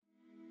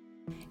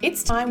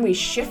It's time we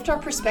shift our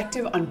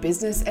perspective on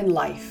business and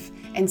life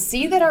and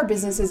see that our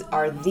businesses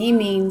are the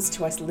means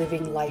to us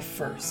living life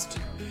first.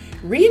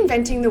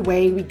 Reinventing the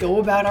way we go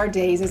about our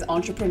days as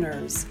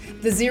entrepreneurs,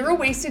 the Zero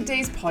Wasted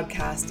Days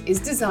podcast is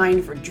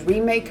designed for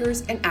dream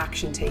makers and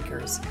action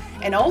takers,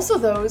 and also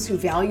those who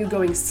value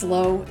going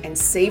slow and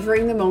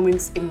savoring the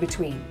moments in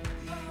between.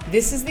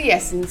 This is the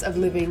essence of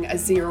living a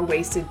Zero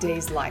Wasted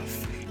Days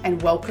life, and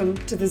welcome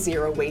to the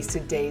Zero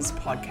Wasted Days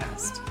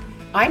podcast.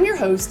 I'm your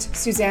host,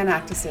 Suzanne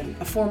Actison,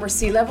 a former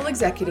C-level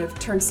executive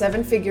turned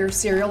seven-figure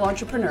serial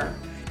entrepreneur,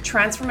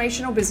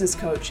 transformational business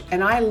coach,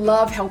 and I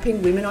love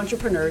helping women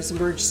entrepreneurs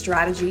merge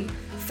strategy,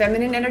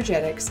 feminine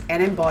energetics,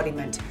 and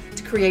embodiment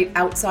to create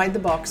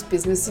outside-the-box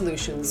business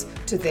solutions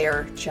to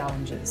their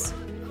challenges.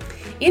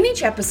 In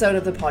each episode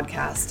of the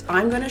podcast,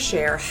 I'm going to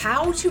share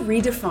how to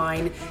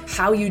redefine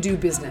how you do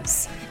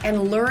business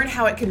and learn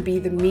how it can be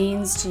the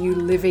means to you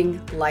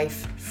living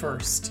life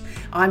first.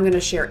 I'm going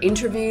to share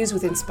interviews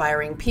with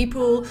inspiring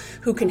people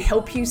who can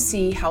help you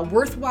see how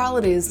worthwhile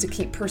it is to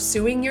keep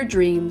pursuing your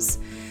dreams,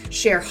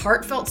 share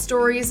heartfelt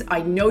stories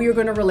I know you're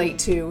going to relate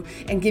to,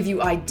 and give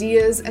you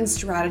ideas and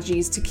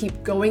strategies to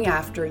keep going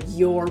after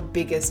your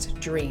biggest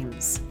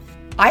dreams.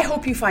 I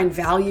hope you find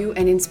value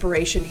and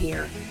inspiration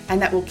here,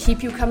 and that will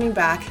keep you coming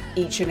back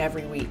each and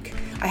every week.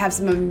 I have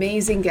some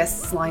amazing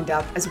guests lined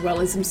up, as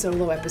well as some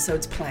solo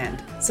episodes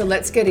planned. So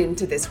let's get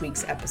into this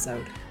week's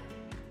episode.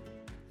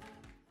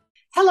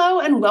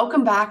 Hello, and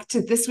welcome back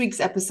to this week's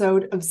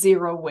episode of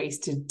Zero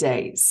Wasted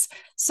Days.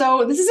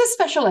 So this is a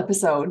special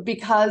episode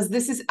because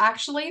this is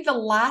actually the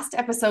last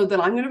episode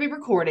that I'm going to be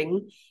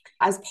recording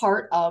as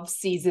part of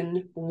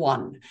season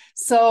 1.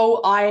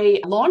 So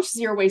I launched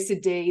Zero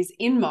Wasted Days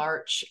in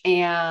March,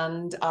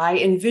 and I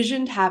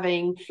envisioned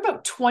having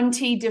about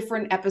 20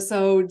 different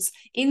episodes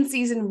in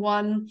season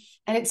 1.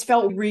 And it's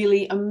felt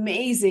really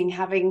amazing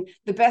having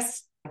the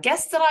best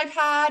guests that I've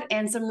had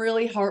and some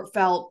really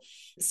heartfelt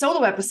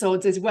solo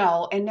episodes as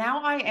well. And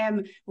now I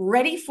am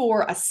ready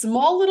for a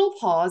small little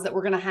pause that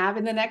we're going to have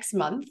in the next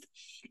month.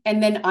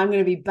 And then I'm going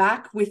to be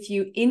back with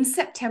you in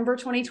September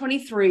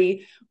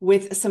 2023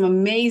 with some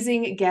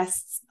amazing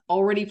guests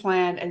already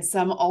planned and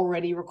some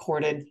already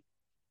recorded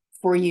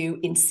for you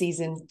in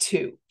season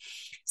 2.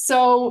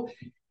 So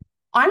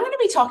I'm going to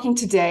be talking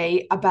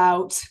today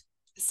about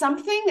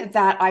something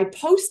that I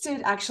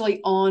posted actually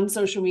on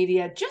social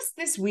media just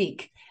this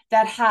week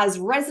that has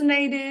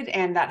resonated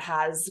and that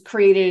has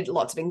created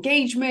lots of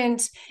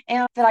engagement,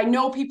 and that I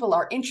know people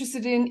are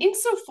interested in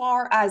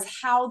insofar as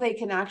how they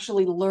can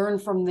actually learn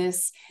from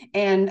this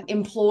and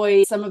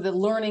employ some of the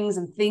learnings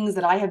and things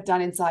that I have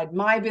done inside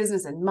my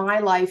business and my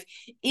life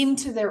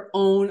into their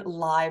own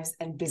lives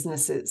and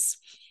businesses.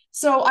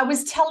 So I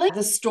was telling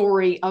the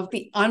story of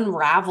the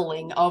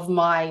unraveling of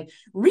my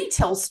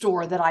retail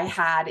store that I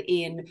had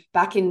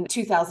back in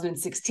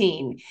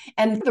 2016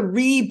 and the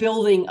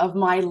rebuilding of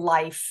my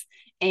life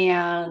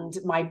and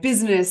my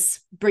business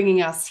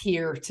bringing us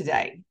here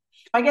today.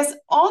 I guess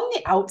on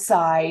the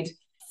outside,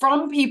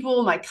 from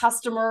people, my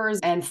customers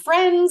and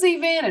friends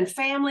even, and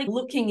family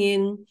looking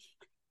in,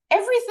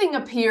 everything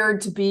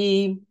appeared to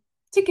be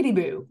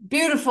tickety-boo,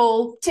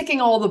 beautiful, ticking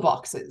all the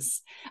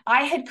boxes.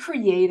 I had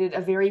created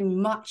a very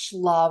much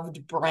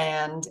loved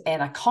brand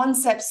and a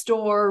concept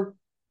store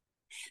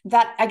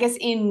that, I guess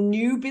in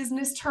new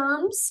business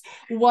terms,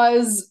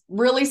 was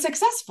really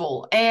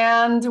successful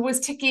and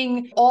was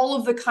ticking all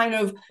of the kind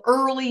of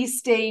early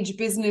stage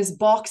business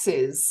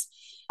boxes.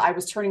 I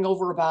was turning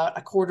over about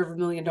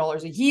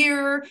 $250,000 a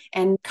year,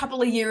 and a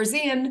couple of years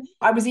in,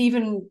 I was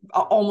even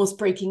almost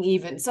breaking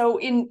even. So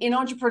in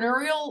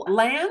entrepreneurial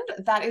land,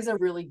 that is a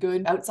really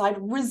good outside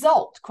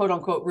result, quote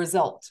unquote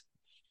result.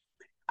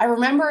 I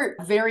remember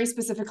very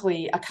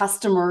specifically a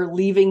customer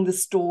leaving the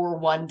store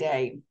one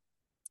day.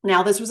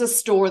 Now, this was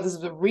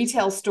a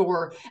retail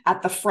store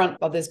at the front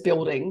of this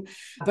building,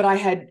 but I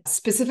had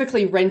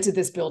specifically rented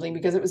this building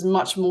because it was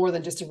much more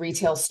than just a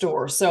retail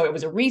store. So it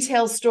was a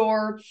retail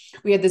store.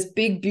 We had this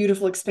big,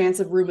 beautiful,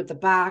 expansive room at the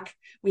back.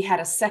 We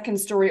had a second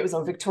story. It was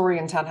a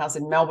Victorian townhouse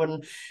in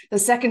Melbourne. The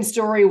second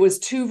story was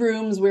 2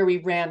 rooms where we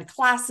ran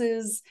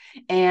classes,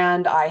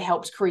 and I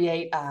helped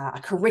create a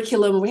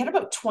curriculum. We had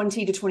about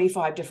 20 to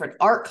 25 different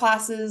art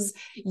classes,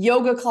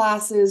 yoga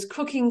classes,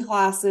 cooking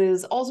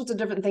classes, all sorts of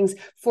different things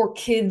for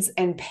kids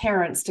and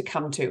parents to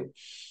come to.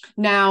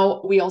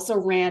 Now, we also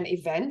ran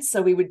events.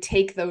 So we would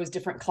take those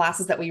different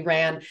classes that we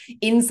ran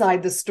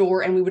inside the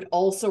store, and we would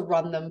also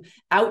run them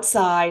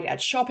outside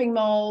at shopping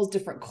malls,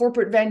 different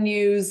corporate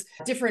venues,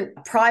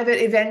 different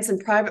private events and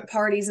private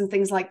parties and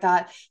things like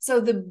that. So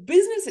the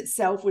business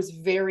itself was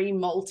very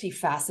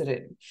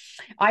multifaceted.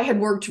 I had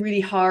worked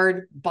really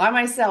hard by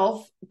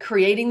myself,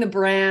 creating the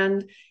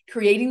brand,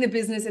 creating the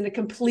business in a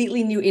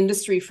completely new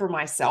industry for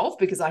myself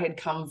because I had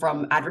come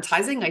from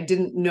advertising. I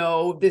didn't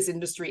know this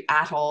industry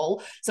at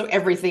all. So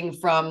everything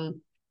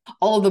from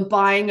all of the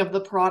buying of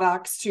the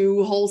products to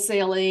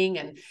wholesaling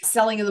and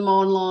selling them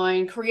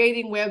online,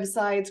 creating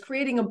websites,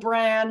 creating a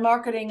brand,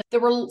 marketing. There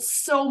were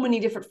so many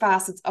different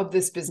facets of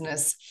this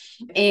business.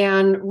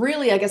 And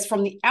really, I guess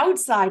from the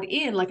outside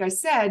in, like I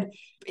said,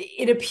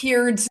 it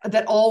appeared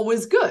that all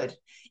was good.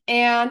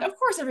 And of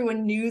course,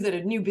 everyone knew that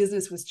a new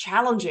business was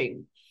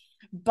challenging.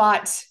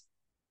 But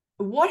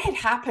what had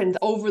happened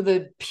over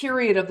the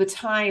period of the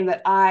time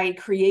that I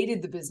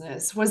created the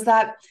business was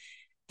that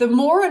the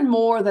more and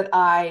more that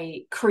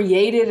I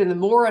created and the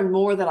more and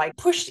more that I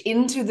pushed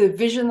into the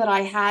vision that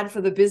I had for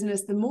the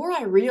business, the more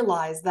I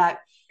realized that,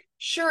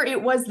 sure,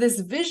 it was this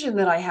vision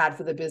that I had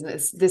for the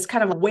business, this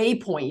kind of a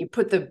waypoint. You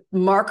put the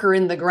marker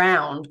in the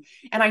ground,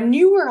 and I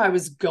knew where I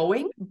was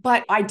going,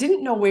 but I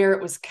didn't know where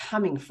it was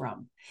coming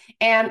from.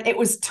 And it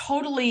was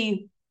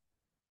totally,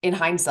 in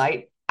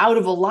hindsight, out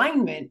of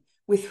alignment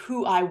with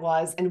who I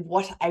was and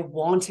what I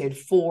wanted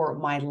for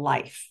my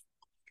life.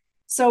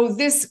 So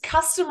this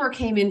customer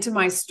came into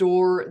my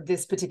store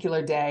this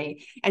particular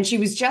day, and she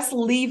was just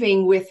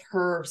leaving with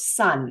her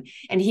son,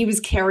 and he was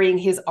carrying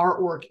his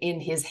artwork in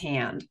his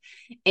hand.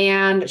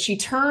 And she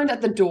turned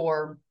at the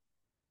door,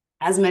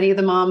 as many of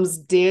the moms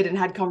did, and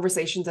had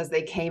conversations as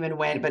they came and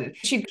went, but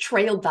she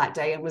trailed that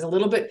day and was a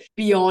little bit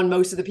beyond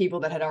most of the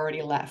people that had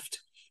already left.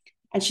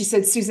 And she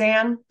said,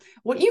 "Suzanne,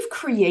 what you've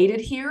created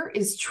here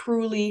is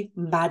truly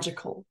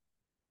magical."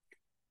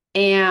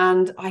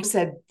 And I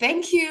said,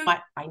 "Thank you.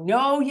 I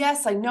know.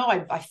 Yes, I know.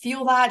 I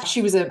feel that."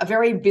 She was a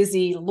very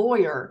busy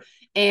lawyer.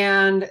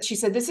 And she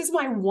said, "This is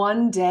my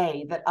one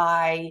day that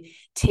I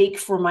take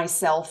for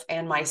myself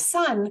and my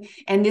son.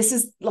 And this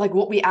is like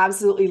what we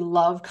absolutely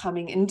love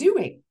coming and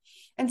doing."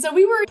 And so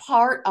we were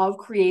part of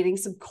creating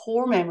some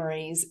core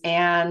memories.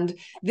 And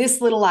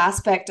this little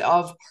aspect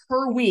of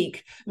her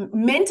week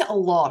meant a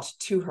lot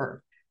to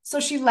her.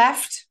 So she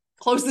left,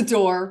 closed the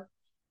door,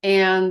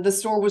 and the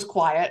store was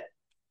quiet.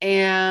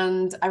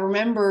 And I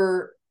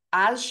remember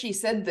as she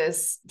said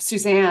this,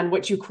 "Suzanne,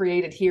 what you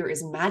created here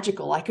is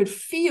magical." I could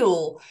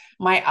feel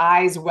my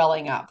eyes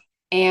welling up.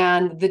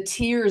 And the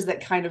tears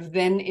that kind of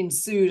then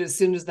ensued as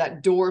soon as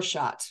that door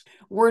shut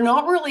were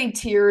not really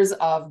tears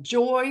of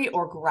joy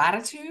or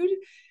gratitude,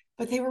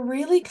 but they were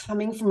really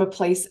coming from a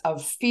place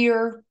of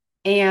fear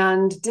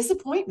and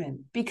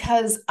disappointment,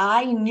 because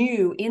I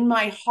knew in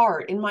my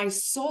heart, in my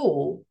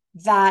soul,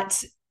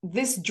 that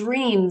this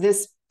dream,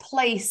 this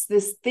place,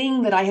 this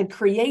thing that I had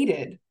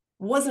created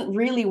wasn't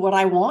really what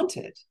I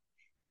wanted.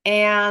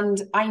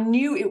 And I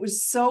knew it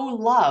was so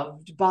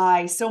loved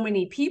by so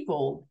many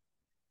people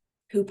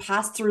who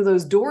passed through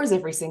those doors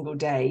every single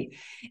day,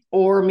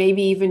 or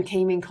maybe even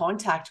came in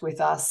contact with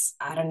us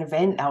at an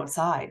event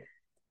outside.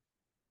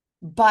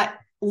 But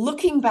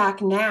looking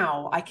back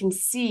now, I can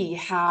see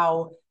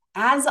how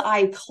as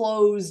I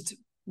closed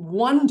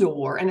one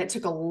door, and it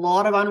took a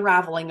lot of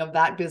unraveling of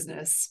that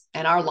business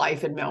and our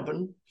life in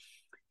Melbourne,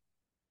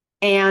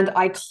 and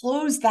I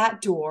closed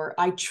that door,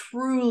 I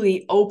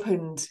truly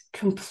opened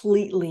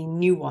completely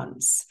new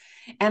ones.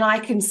 And I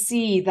can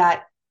see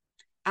that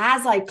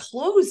as I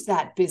closed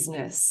that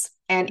business,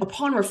 and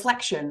upon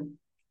reflection,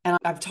 and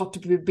I've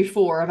talked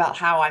before about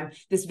how I'm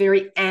this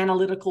very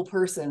analytical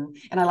person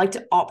and I like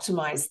to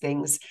optimize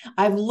things.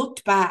 I've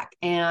looked back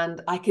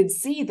and I could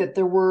see that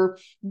there were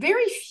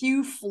very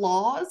few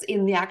flaws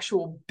in the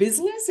actual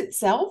business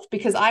itself,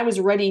 because I was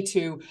ready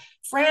to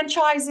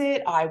franchise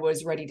it. I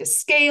was ready to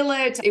scale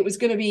it. It was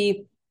going to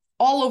be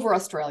all over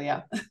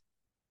Australia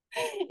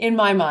in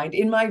my mind,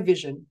 in my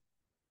vision.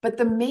 But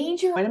the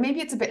major, and maybe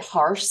it's a bit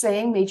harsh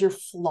saying major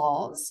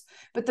flaws,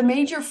 but the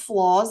major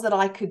flaws that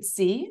I could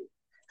see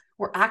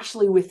were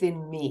actually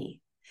within me.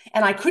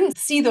 And I couldn't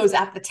see those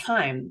at the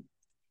time,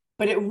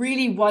 but it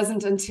really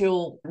wasn't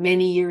until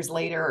many years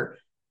later,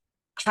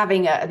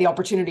 having the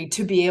opportunity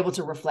to be able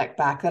to reflect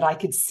back, that I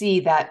could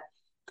see that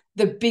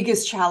the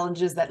biggest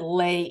challenges that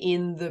lay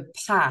in the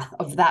path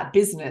of that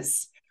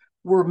business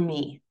were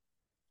me.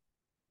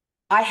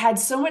 I had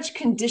so much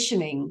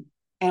conditioning,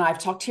 and I've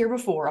talked here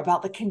before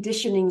about the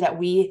conditioning that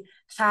we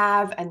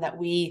have and that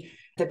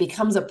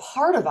becomes a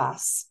part of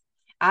us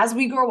as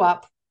we grow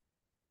up,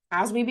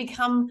 as we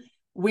become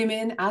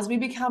women, as we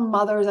become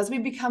mothers, as we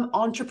become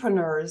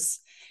entrepreneurs.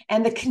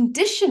 And the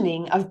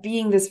conditioning of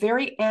being this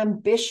very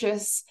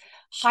ambitious,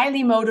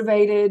 highly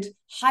motivated,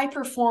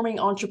 high-performing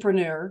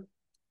entrepreneur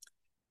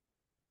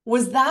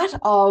was that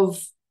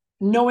of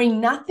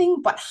knowing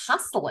nothing but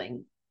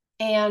hustling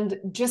and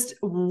just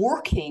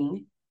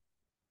working,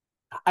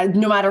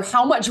 no matter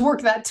how much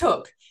work that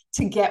took,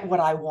 to get what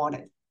I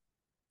wanted.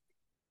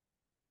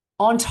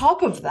 On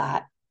top of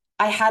that,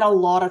 I had a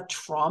lot of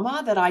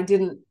trauma that I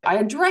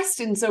addressed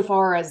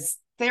insofar as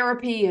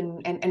therapy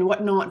and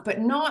whatnot, but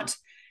not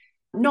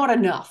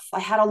enough. I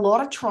had a lot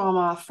of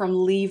trauma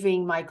from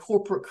leaving my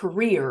corporate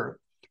career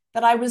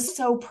that I was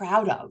so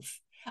proud of.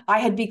 I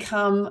had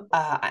become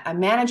a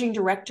managing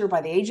director by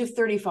the age of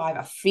 35,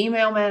 a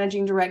female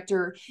managing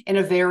director in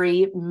a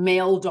very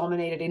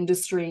male-dominated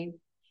industry.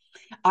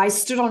 I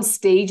stood on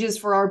stages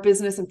for our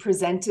business and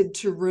presented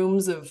to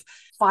rooms of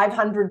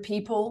 500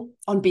 people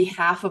on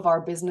behalf of our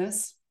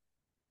business.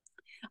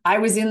 I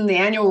was in the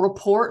annual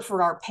report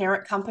for our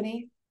parent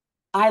company.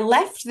 I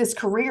left this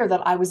career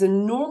that I was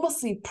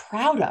enormously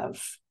proud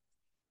of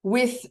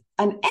with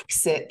an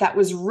exit that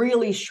was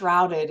really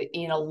shrouded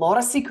in a lot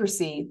of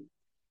secrecy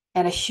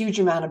and a huge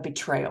amount of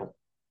betrayal.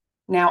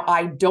 Now,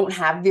 I don't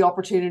have the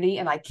opportunity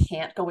and I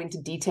can't go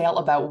into detail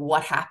about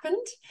what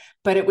happened,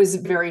 but it was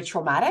very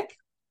traumatic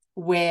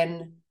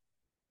when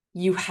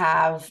you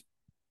have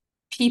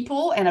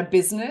people and a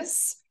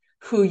business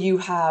who you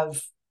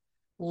have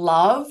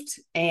loved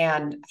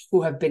and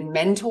who have been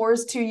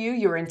mentors to you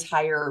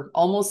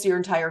almost your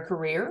entire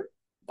career,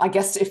 I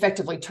guess, to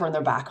effectively turn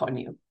their back on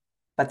you.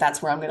 But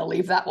that's where I'm going to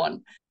leave that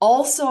one.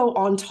 Also,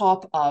 on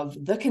top of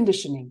the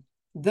conditioning,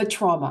 the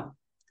trauma,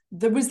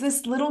 there was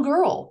this little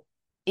girl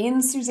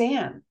in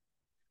Suzanne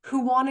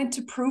who wanted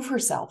to prove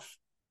herself,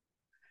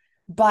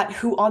 but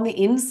who on the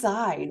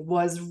inside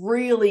was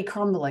really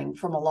crumbling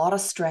from a lot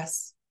of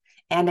stress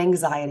and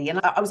anxiety. And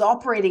I was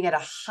operating at a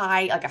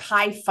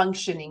high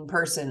functioning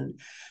person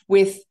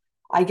with,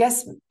 I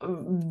guess,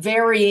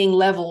 varying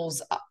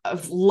levels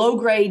of low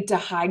grade to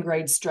high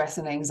grade stress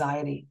and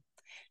anxiety,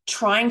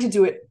 trying to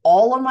do it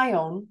all on my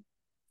own.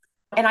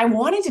 And I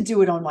wanted to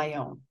do it on my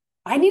own.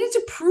 I needed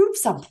to prove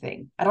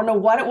something. I don't know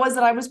what it was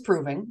that I was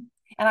proving.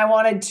 And I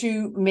wanted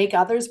to make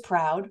others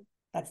proud.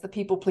 That's the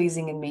people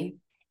pleasing in me.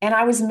 And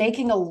I was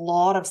making a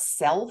lot of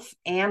self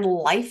and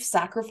life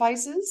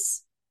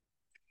sacrifices,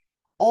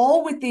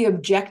 all with the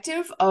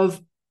objective of,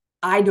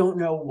 I don't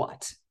know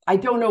what. I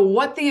don't know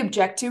what the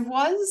objective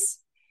was,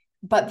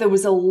 but there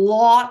was a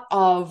lot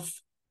of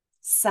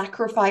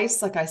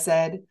sacrifice, like I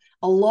said,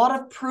 a lot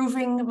of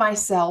proving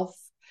myself.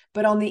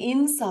 But on the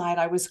inside,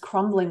 I was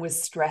crumbling with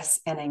stress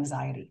and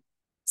anxiety.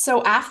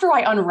 So after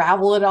I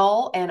unraveled it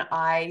all and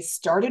I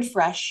started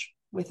fresh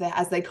with,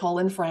 as they call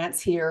in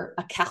France here,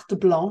 a carte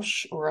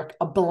blanche or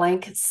a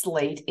blank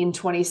slate in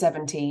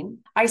 2017,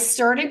 I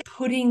started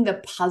putting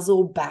the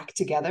puzzle back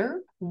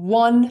together,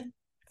 one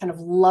kind of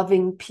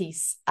loving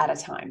piece at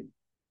a time.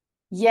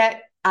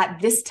 Yet at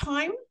this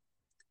time,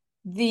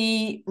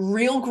 the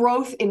real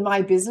growth in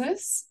my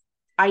business,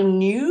 I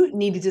knew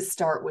needed to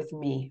start with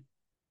me.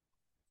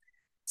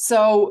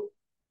 So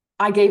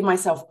I gave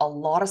myself a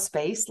lot of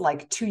space,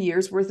 like 2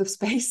 years worth of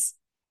space.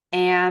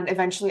 And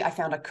eventually I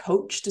found a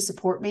coach to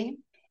support me.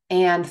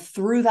 And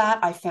through that,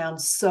 I found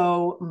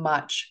so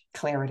much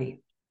clarity.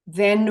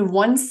 Then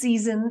one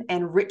season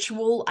and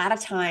ritual at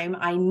a time,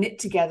 I knit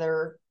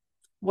together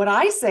what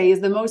I say is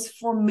the most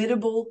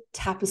formidable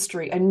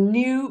tapestry, a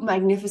new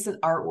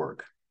magnificent artwork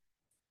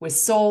with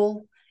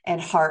soul and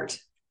heart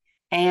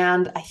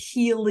and a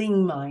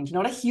healing mind,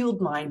 not a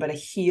healed mind, but a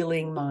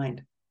healing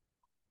mind.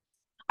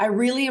 I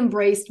really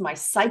embraced my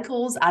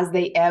cycles as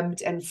they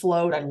ebbed and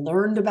flowed. I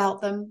learned about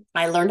them.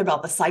 I learned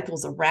about the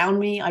cycles around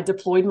me. I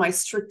deployed my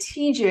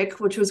strategic,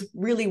 which was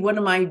really one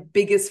of my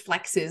biggest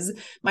flexes,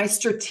 my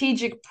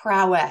strategic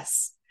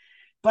prowess.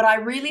 But I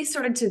really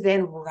started to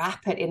then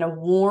wrap it in a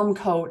warm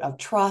coat of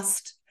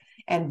trust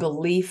and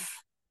belief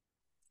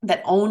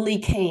that only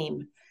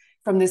came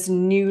from this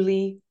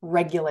newly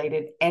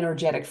regulated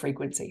energetic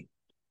frequency.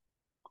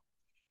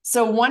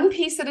 So one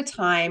piece at a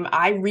time,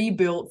 I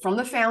rebuilt from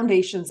the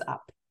foundations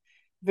up,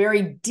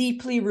 very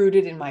deeply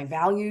rooted in my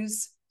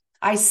values.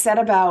 I set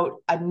about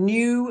a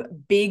new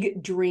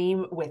big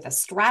dream with a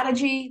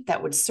strategy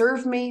that would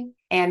serve me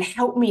and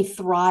help me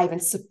thrive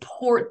and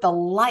support the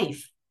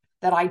life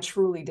that I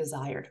truly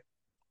desired.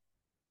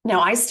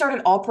 Now, I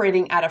started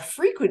operating at a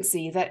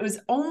frequency that was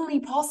only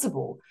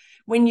possible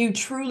when you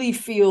truly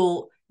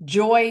feel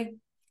joy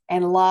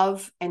and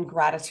love and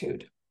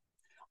gratitude,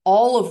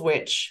 all of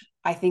which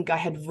I think I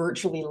had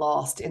virtually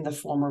lost in the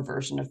former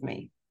version of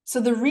me. So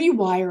the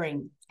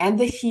rewiring and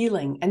the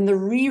healing and the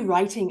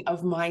rewriting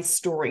of my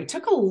story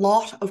took a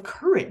lot of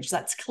courage,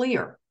 that's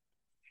clear,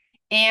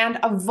 and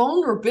a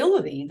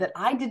vulnerability that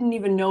I didn't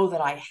even know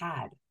that I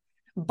had.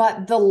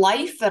 But the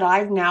life that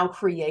I've now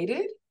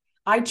created,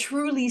 I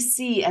truly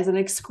see as an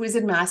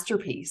exquisite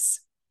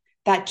masterpiece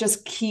that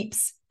just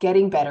keeps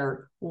getting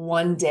better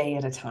one day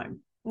at a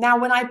time. Now,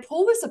 when I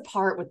pull this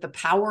apart with the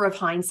power of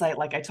hindsight,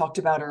 like I talked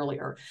about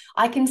earlier,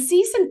 I can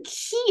see some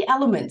key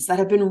elements that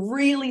have been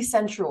really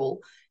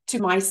central to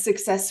my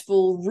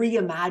successful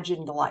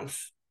reimagined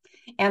life.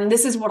 And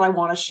this is what I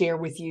want to share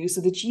with you so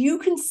that you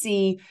can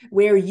see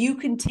where you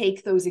can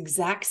take those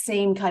exact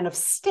same kind of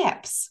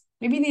steps.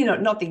 Maybe,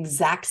 not the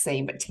exact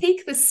same, but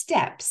take the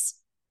steps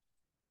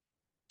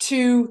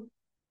to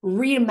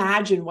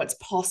reimagine what's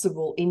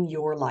possible in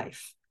your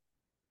life.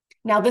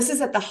 Now, this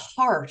is at the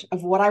heart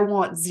of what I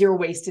want Zero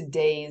Wasted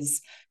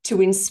Days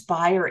to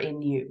inspire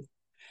in you.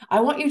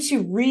 I want you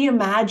to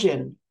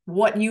reimagine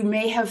what you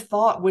may have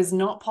thought was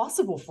not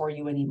possible for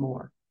you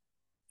anymore,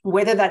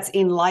 whether that's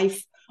in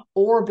life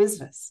or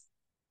business.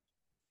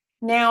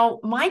 Now,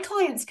 my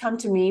clients come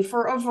to me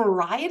for a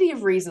variety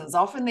of reasons.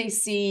 Often they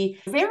see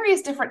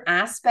various different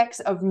aspects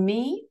of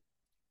me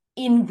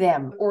in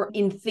them or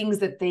in things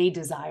that they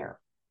desire.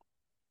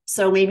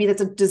 So maybe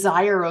that's a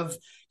desire of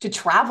to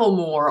travel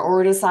more,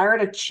 or a desire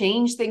to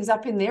change things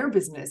up in their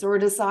business, or a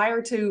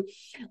desire to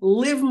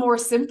live more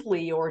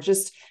simply, or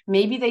just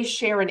maybe they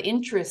share an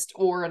interest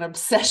or an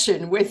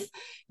obsession with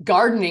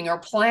gardening or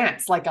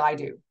plants like I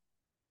do.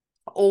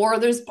 Or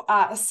there's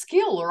a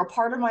skill or a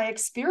part of my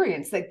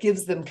experience that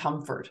gives them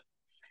comfort.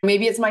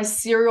 Maybe it's my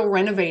serial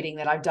renovating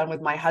that I've done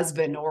with my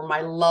husband, or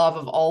my love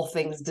of all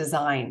things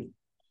design.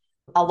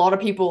 A lot of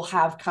people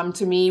have come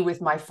to me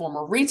with my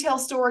former retail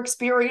store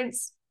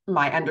experience,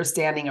 my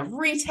understanding of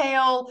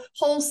retail,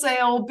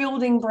 wholesale,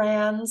 building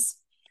brands,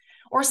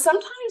 or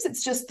sometimes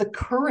it's just the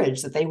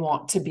courage that they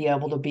want to be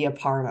able to be a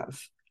part of.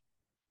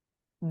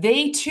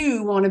 They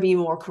too want to be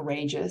more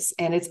courageous,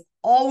 and it's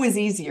always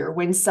easier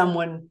when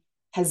someone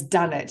has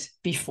done it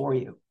before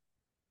you.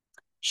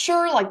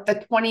 Sure, like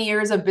the 20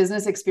 years of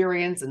business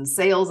experience and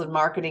sales and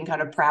marketing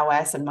kind of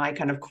prowess and my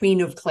kind of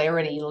queen of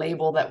clarity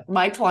label that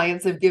my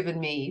clients have given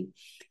me,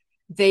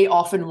 they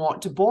often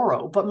want to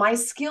borrow. But my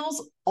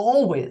skills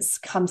always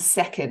come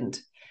second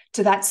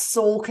to that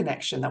soul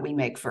connection that we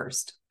make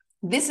first.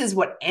 This is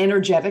what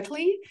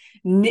energetically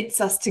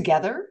knits us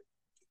together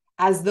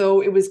as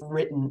though it was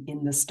written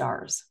in the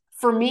stars.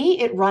 For me,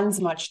 it runs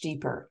much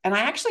deeper. And I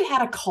actually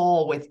had a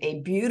call with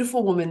a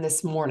beautiful woman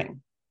this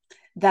morning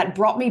that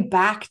brought me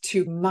back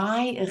to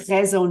my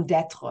raison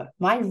d'être,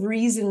 my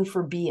reason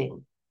for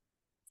being.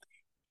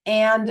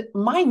 And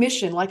my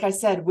mission, like I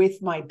said,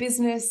 with my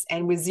business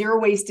and with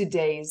Zero Wasted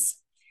Days,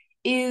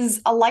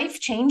 is a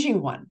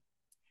life-changing one.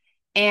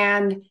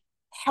 And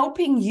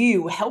helping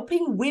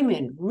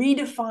women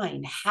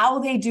redefine how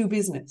they do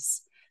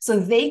business so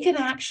they can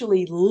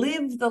actually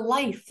live the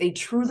life they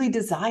truly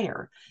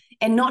desire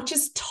and not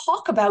just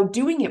talk about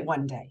doing it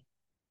one day.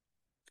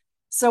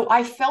 So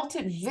I felt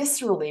it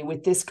viscerally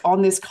with this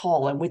on this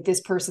call and with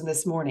this person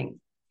this morning,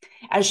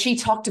 as she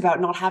talked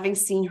about not having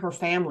seen her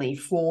family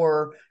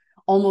for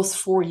almost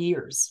 4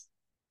 years.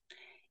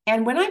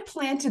 And when I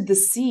planted the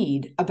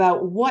seed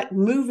about what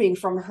moving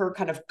from her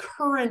kind of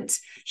current,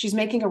 she's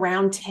making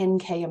around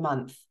 10K a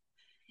month,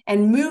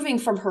 and moving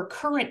from her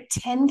current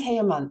 10K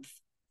a month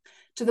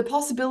to the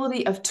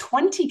possibility of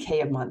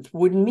 20K a month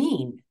would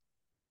mean.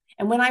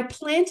 And when I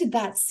planted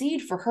that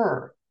seed for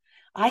her,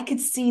 I could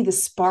see the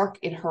spark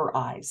in her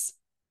eyes.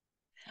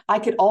 I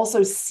could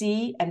also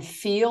see and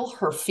feel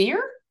her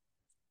fear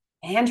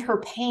and her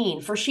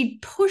pain, for she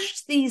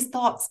pushed these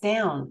thoughts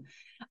down.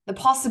 The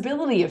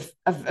possibility of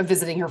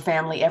visiting her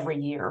family every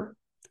year,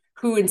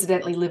 who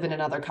incidentally live in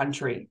another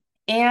country.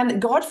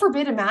 And God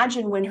forbid,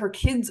 imagine when her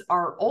kids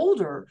are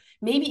older,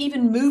 maybe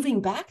even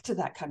moving back to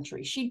that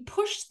country. She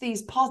pushed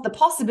the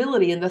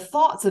possibility and the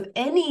thoughts of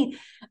any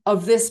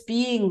of this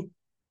being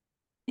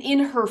in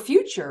her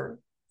future.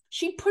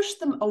 She pushed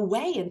them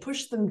away and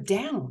pushed them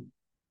down.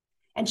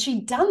 And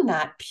she'd done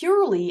that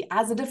purely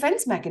as a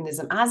defense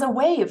mechanism, as a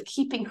way of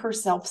keeping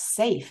herself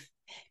safe,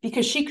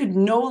 because she could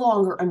no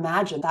longer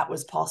imagine that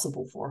was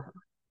possible for her.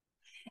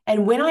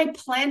 And when I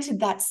planted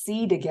that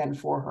seed again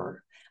for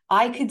her,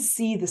 I could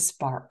see the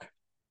spark,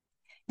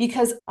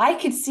 because I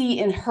could see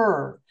in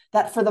her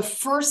that for the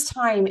first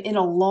time in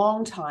a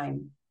long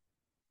time,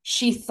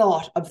 she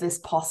thought of this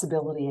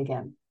possibility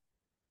again.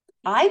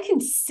 I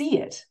can see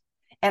it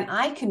and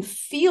I can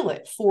feel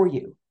it for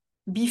you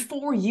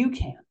before you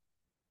can.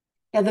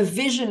 Now, the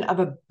vision of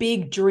a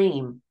big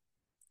dream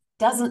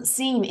doesn't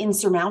seem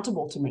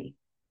insurmountable to me,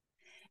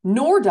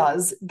 nor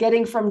does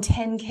getting from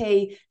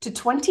 10K to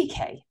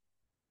 20K.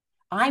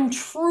 I'm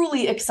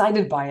truly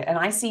excited by it, and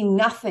I see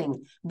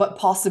nothing but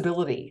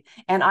possibility.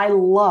 And I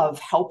love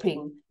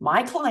helping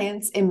my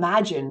clients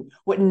imagine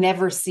what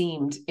never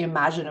seemed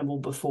imaginable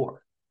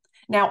before.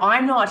 Now,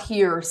 I'm not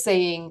here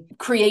saying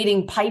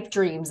creating pipe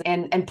dreams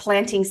and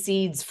planting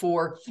seeds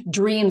for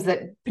dreams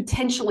that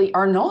potentially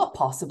are not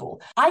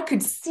possible. I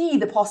could see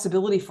the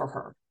possibility for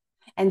her.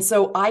 And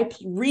so I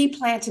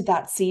replanted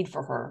that seed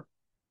for her,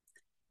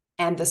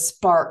 and the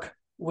spark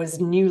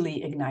was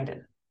newly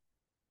ignited.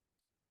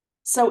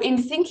 So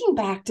in thinking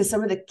back to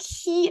some of the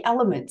key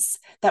elements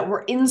that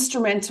were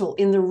instrumental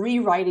in the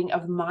rewriting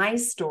of my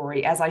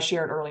story, as I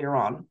shared earlier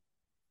on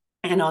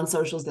and on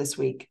socials this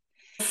week,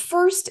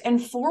 first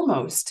and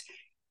foremost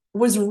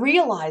was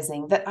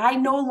realizing that I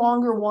no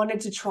longer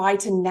wanted to try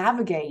to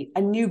navigate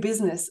a new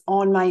business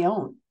on my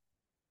own.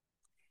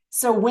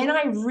 So when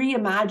I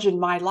reimagined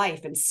my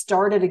life and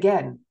started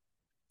again,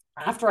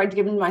 after I'd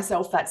given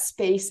myself that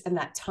space and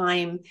that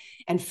time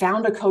and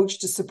found a coach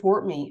to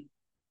support me,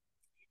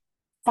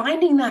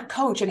 finding that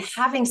coach and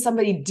having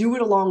somebody do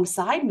it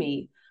alongside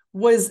me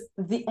was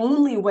the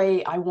only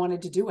way I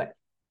wanted to do it.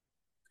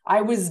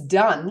 I was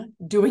done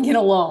doing it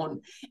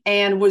alone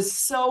and was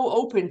so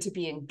open to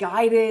being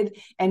guided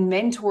and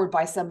mentored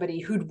by somebody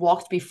who'd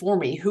walked before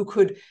me, who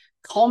could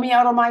call me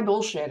out on my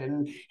bullshit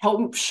and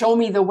help show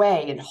me the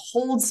way and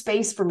hold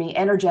space for me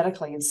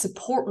energetically and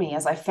support me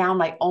as I found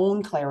my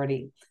own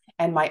clarity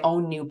and my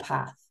own new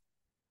path.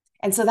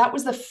 And so that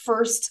was the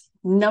first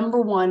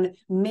number one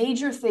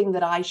major thing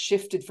that I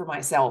shifted for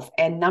myself,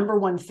 and number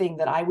one thing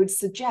that I would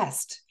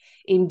suggest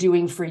in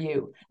doing for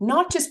you,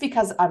 not just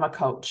because I'm a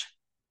coach,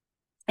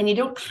 And you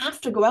don't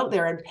have to go out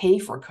there and pay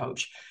for a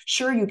coach.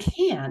 Sure, you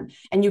can,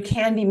 and you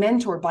can be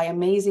mentored by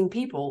amazing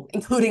people,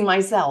 including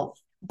myself.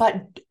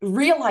 But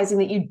realizing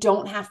that you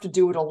don't have to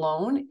do it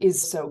alone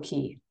is so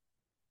key.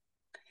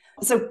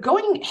 So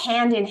going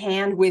hand in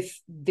hand with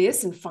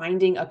this and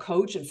finding a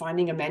coach and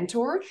finding a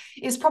mentor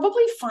is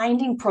probably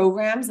finding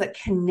programs that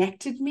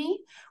connected me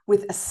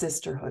with a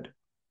sisterhood.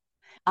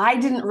 I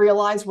didn't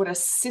realize what a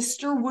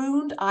sister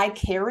wound I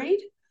carried,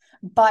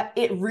 but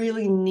it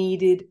really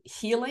needed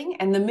healing.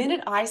 And the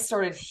minute I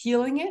started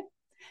healing it,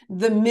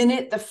 the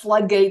minute the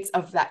floodgates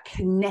of that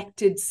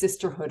connected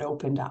sisterhood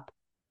opened up.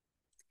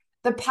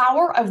 The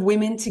power of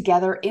women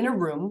together in a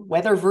room,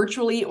 whether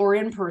virtually or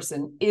in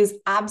person, is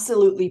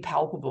absolutely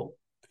palpable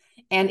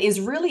and is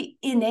really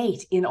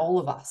innate in all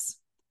of us.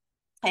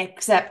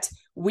 Except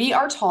we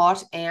are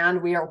taught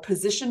and we are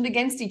positioned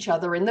against each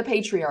other in the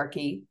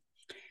patriarchy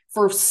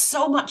for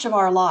so much of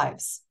our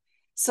lives.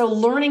 So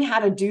learning how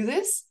to do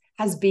this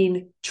has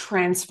been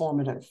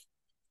transformative.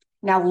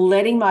 Now,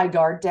 letting my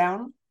guard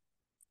down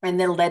and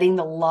then letting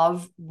the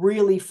love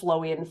really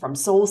flow in from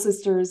soul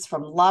sisters,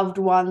 from loved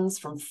ones,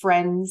 from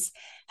friends,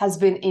 has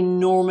been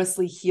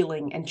enormously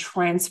healing and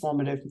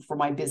transformative for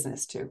my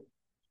business too.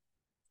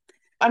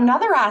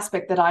 Another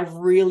aspect that I've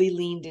really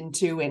leaned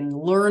into and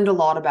learned a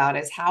lot about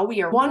is how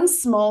we are one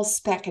small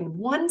speck and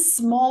one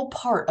small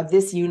part of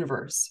this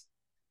universe.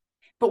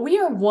 But we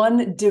are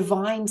one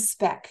divine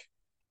speck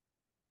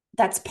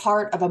that's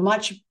part of a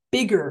much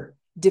bigger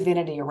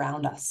divinity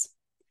around us.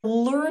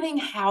 Learning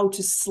how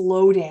to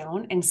slow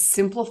down and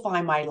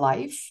simplify my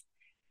life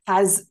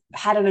has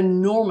had an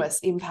enormous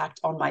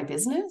impact on my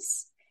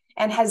business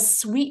and has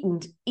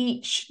sweetened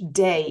each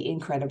day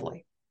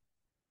incredibly.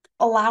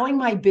 Allowing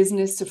my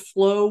business to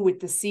flow with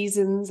the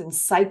seasons and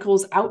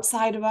cycles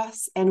outside of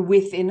us and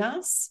within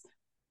us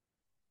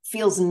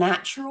feels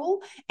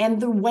natural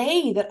and the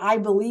way that I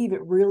believe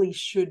it really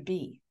should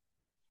be.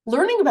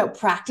 Learning about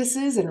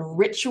practices and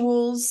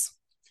rituals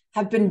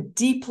have been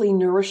deeply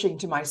nourishing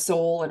to my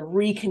soul and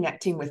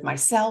reconnecting with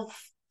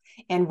myself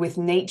and with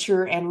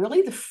nature and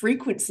really the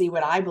frequency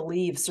what I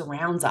believe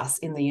surrounds us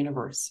in the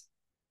universe.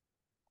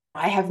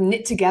 I have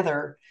knit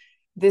together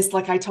this,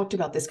 like I talked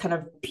about, this kind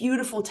of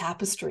beautiful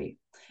tapestry,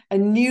 a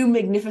new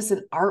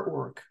magnificent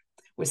artwork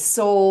with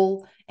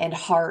soul and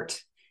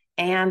heart.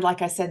 And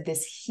like I said,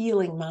 this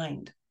healing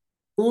mind.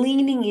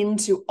 Leaning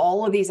into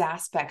all of these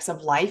aspects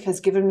of life has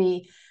given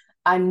me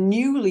a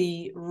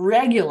newly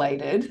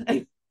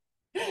regulated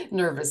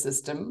nervous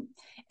system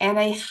and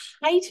a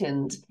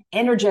heightened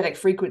energetic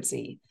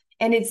frequency.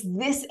 And it's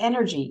this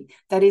energy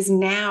that is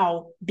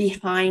now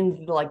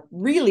behind, like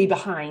really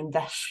behind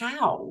the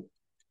how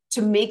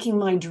to making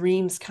my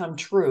dreams come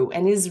true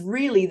and is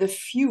really the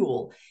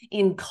fuel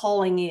in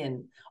calling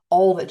in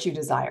all that you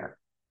desire.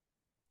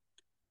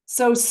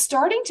 So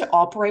starting to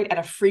operate at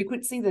a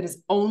frequency that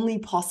is only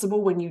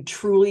possible when you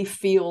truly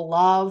feel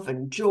love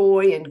and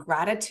joy and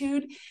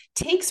gratitude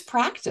takes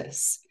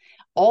practice,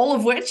 all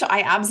of which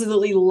I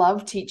absolutely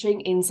love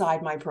teaching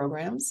inside my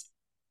programs.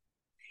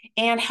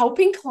 And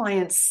helping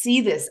clients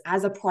see this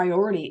as a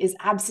priority is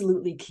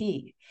absolutely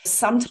key.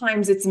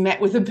 Sometimes it's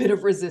met with a bit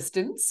of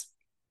resistance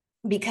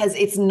because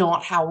it's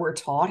not how we're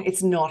taught,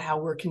 it's not how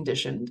we're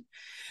conditioned.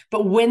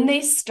 But when they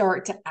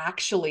start to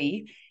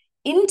actually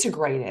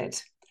integrate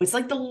it, it's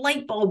like the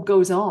light bulb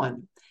goes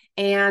on.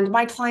 And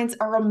my clients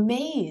are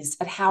amazed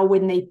at how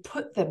when they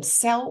put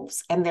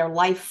themselves and their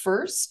life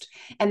first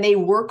and they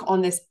work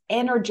on this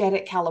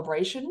energetic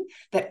calibration,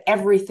 that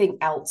everything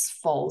else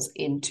falls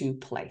into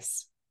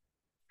place.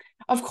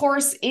 Of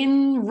course,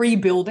 in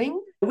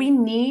rebuilding, we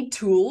need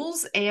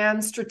tools,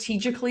 and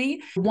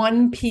strategically,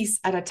 one piece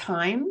at a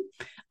time,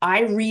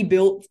 I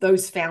rebuilt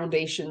those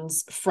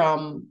foundations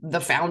from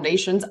the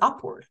foundations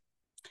upward.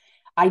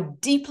 I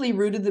deeply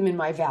rooted them in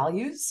my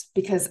values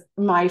because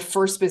my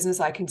first business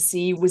I can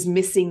see was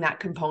missing that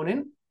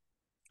component.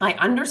 I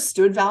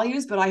understood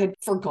values, but I had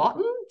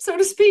forgotten, so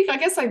to speak. I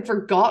guess I'd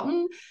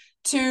forgotten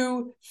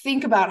to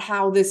think about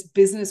how this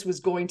business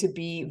was going to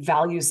be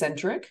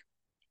value-centric.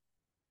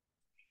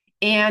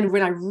 And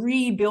when I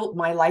rebuilt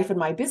my life and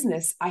my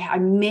business, I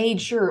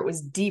made sure it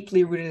was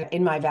deeply rooted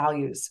in my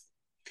values.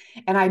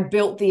 And I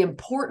built the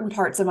important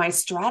parts of my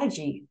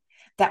strategy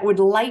that would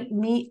light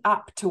me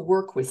up to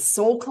work with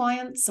soul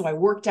clients. So I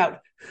worked out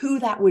who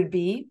that would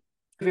be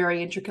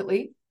very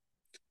intricately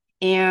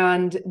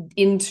and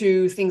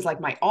into things like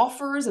my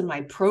offers and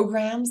my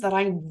programs that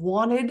I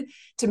wanted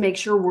to make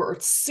sure were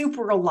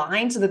super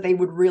aligned so that they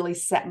would really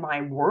set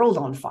my world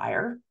on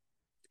fire.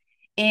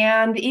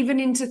 And even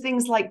into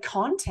things like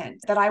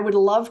content that I would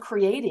love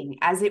creating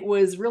as it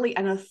was really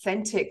an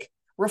authentic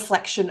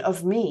reflection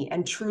of me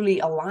and truly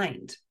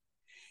aligned.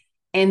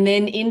 And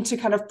then into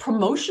kind of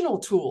promotional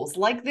tools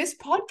like this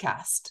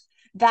podcast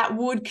that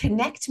would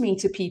connect me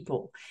to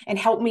people and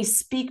help me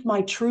speak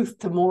my truth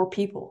to more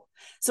people.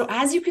 So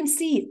as you can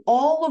see,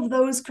 all of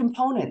those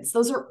components,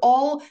 those are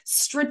all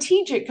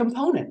strategic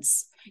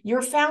components.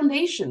 Your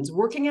foundations,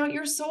 working out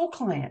your soul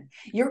client,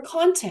 your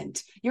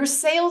content, your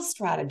sales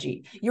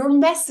strategy, your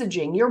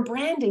messaging, your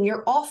branding,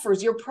 your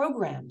offers, your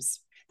programs.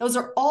 Those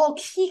are all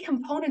key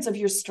components of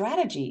your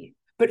strategy,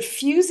 but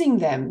fusing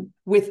them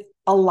with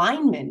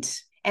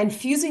alignment and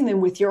fusing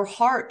them with your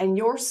heart and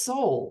your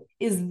soul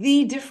is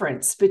the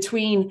difference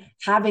between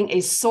having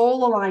a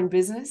soul-aligned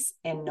business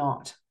and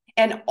not.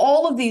 And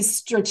all of these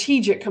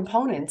strategic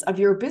components of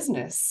your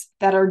business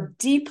that are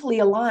deeply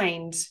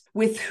aligned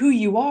with who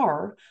you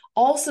are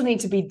also need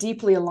to be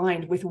deeply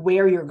aligned with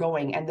where you're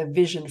going and the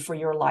vision for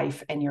your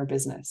life and your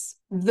business.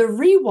 The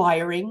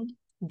rewiring,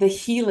 the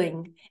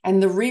healing,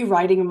 and the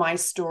rewriting of my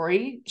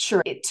story,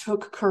 sure, it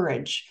took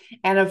courage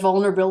and a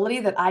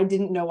vulnerability that I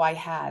didn't know I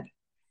had.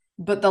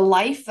 But the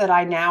life that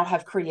I now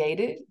have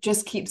created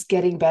just keeps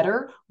getting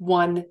better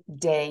one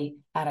day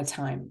at a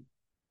time.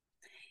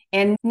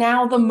 And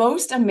now the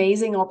most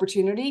amazing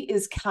opportunity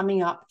is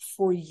coming up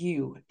for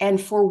you and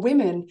for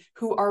women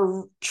who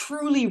are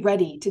truly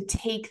ready to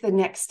take the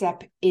next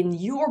step in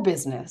your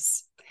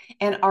business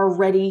and are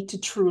ready to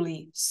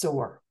truly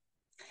soar.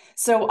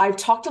 So I've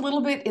talked a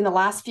little bit in the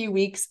last few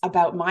weeks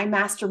about my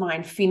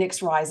mastermind,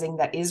 Phoenix Rising,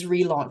 that is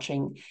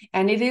relaunching,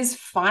 and it is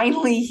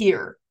finally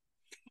here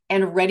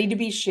and ready to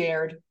be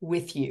shared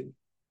with you.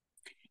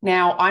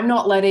 Now, I'm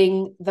not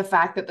letting the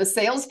fact that the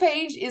sales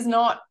page is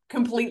not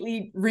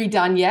completely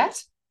redone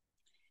yet,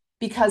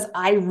 because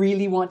I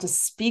really want to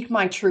speak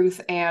my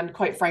truth. And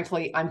quite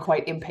frankly, I'm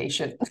quite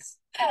impatient.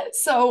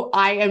 So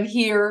I am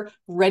here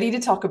ready to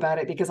talk about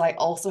it because I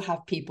also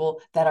have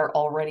people that are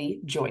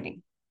already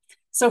joining.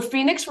 So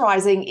Phoenix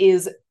Rising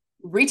is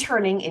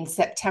returning in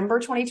September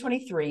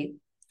 2023.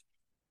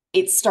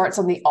 It starts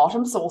on the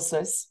autumn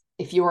solstice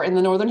if you are in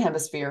the Northern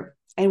Hemisphere,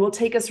 and will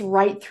take us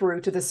right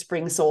through to the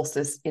spring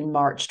solstice in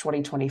March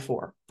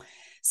 2024.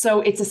 So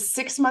it's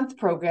a 6-month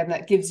program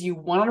that gives you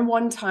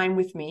one-on-one time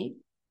with me,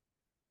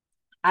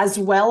 as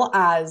well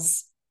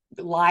as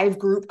live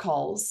group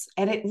calls.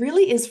 And it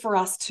really is for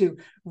us to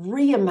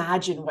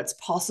reimagine what's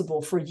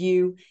possible for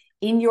you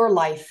in your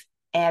life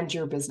and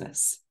your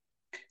business.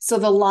 So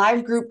the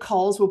live group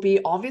calls will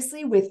be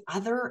obviously with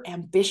other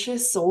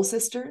ambitious soul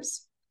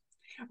sisters,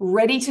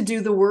 ready to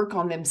do the work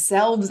on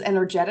themselves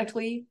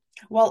energetically,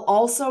 while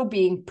also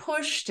being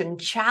pushed and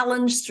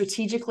challenged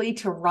strategically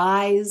to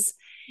rise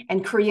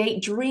and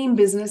create dream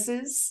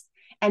businesses,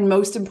 and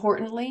most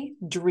importantly,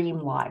 dream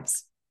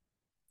lives.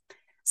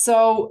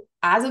 So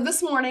as of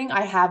this morning,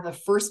 I have the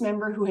first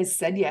member who has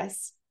said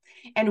yes,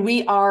 and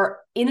we are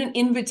in an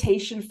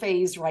invitation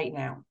phase right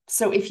now.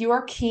 So if you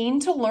are keen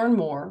to learn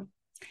more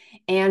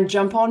and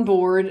jump on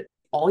board,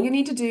 all you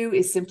need to do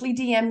is simply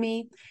DM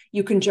me.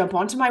 You can jump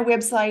onto my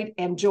website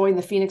and join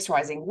the Phoenix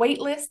Rising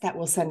waitlist. That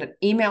will send an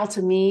email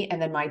to me,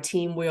 and then my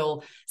team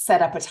will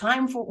set up a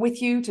time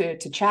with you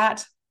to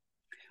chat.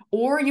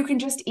 Or you can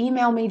just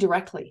email me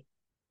directly.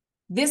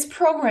 This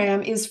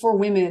program is for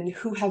women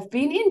who have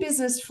been in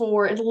business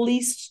for at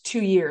least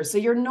 2 years. So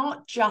you're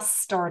not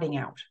just starting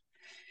out.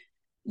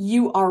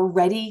 You are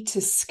ready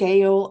to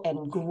scale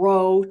and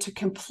grow to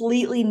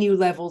completely new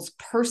levels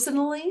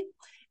personally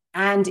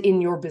and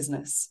in your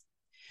business.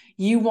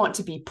 You want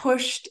to be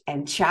pushed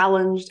and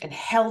challenged and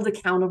held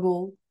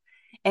accountable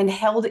and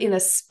held in a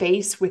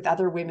space with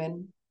other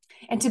women,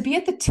 and to be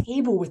at the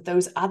table with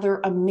those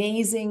other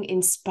amazing,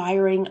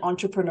 inspiring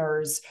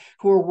entrepreneurs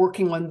who are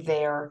working on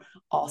their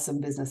awesome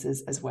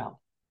businesses as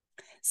well.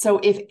 So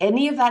if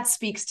any of that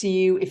speaks to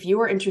you, if you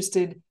are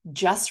interested,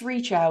 just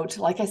reach out.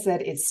 Like I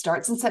said, it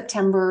starts in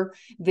September.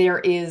 There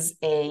is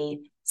a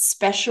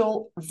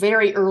special,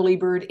 very early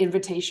bird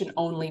invitation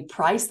only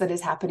price that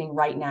is happening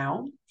right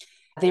now.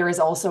 There is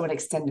also an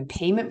extended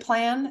payment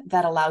plan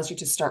that allows you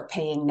to start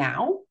paying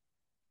now.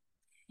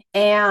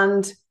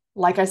 And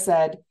like I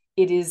said,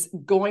 it is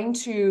going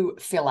to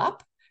fill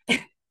up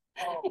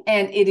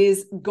and it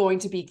is going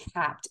to be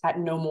capped at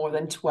no more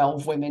than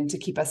 12 women to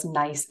keep us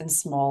nice and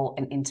small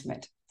and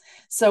intimate.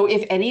 So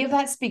if any of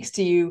that speaks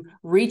to you,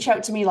 reach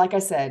out to me. Like I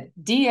said,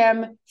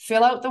 DM,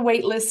 fill out the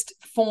waitlist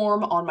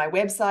form on my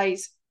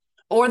website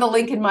or the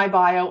link in my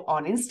bio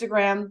on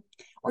Instagram,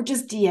 or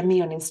just DM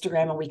me on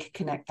Instagram and we can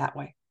connect that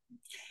way.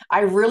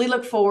 I really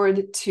look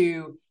forward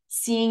to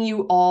seeing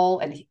you all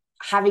and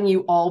having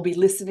you all be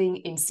listening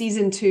in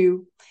season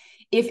 2.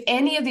 If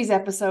any of these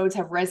episodes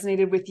have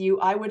resonated with you,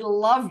 I would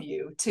love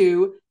you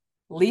to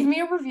leave me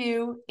a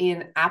review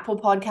in Apple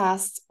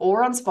Podcasts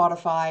or on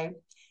Spotify.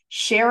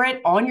 Share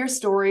it on your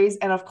stories.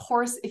 And of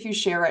course, if you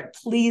share it,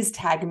 please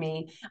tag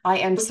me. I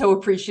am so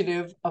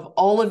appreciative of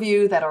all of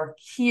you that are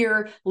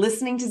here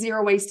listening to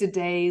Zero Wasted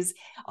Days.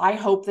 I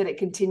hope that it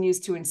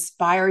continues to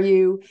inspire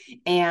you.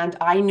 And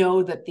I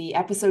know that the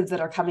episodes that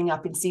are coming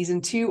up in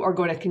season 2 are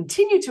going to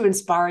continue to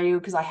inspire you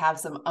because I have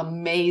some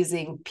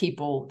amazing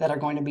people that are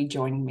going to be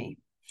joining me.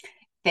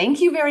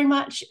 Thank you very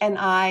much. And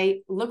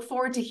I look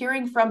forward to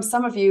hearing from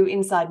some of you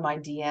inside my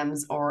DMs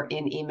or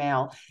in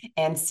email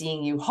and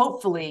seeing you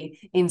hopefully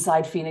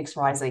inside Phoenix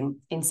Rising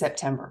in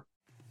September.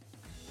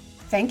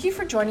 Thank you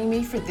for joining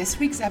me for this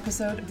week's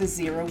episode of the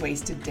Zero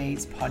Wasted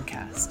Days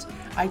podcast.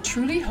 I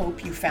truly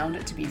hope you found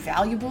it to be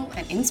valuable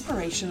and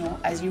inspirational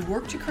as you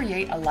work to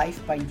create a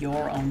life by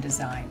your own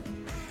design.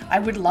 I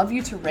would love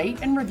you to rate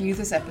and review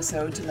this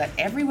episode to let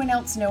everyone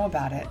else know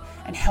about it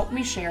and help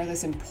me share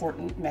this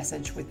important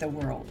message with the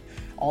world.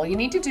 All you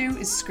need to do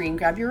is screen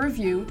grab your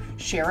review,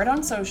 share it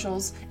on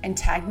socials, and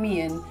tag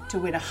me in to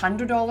win a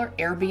 $100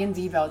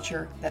 Airbnb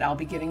voucher that I'll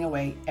be giving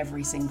away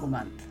every single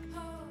month.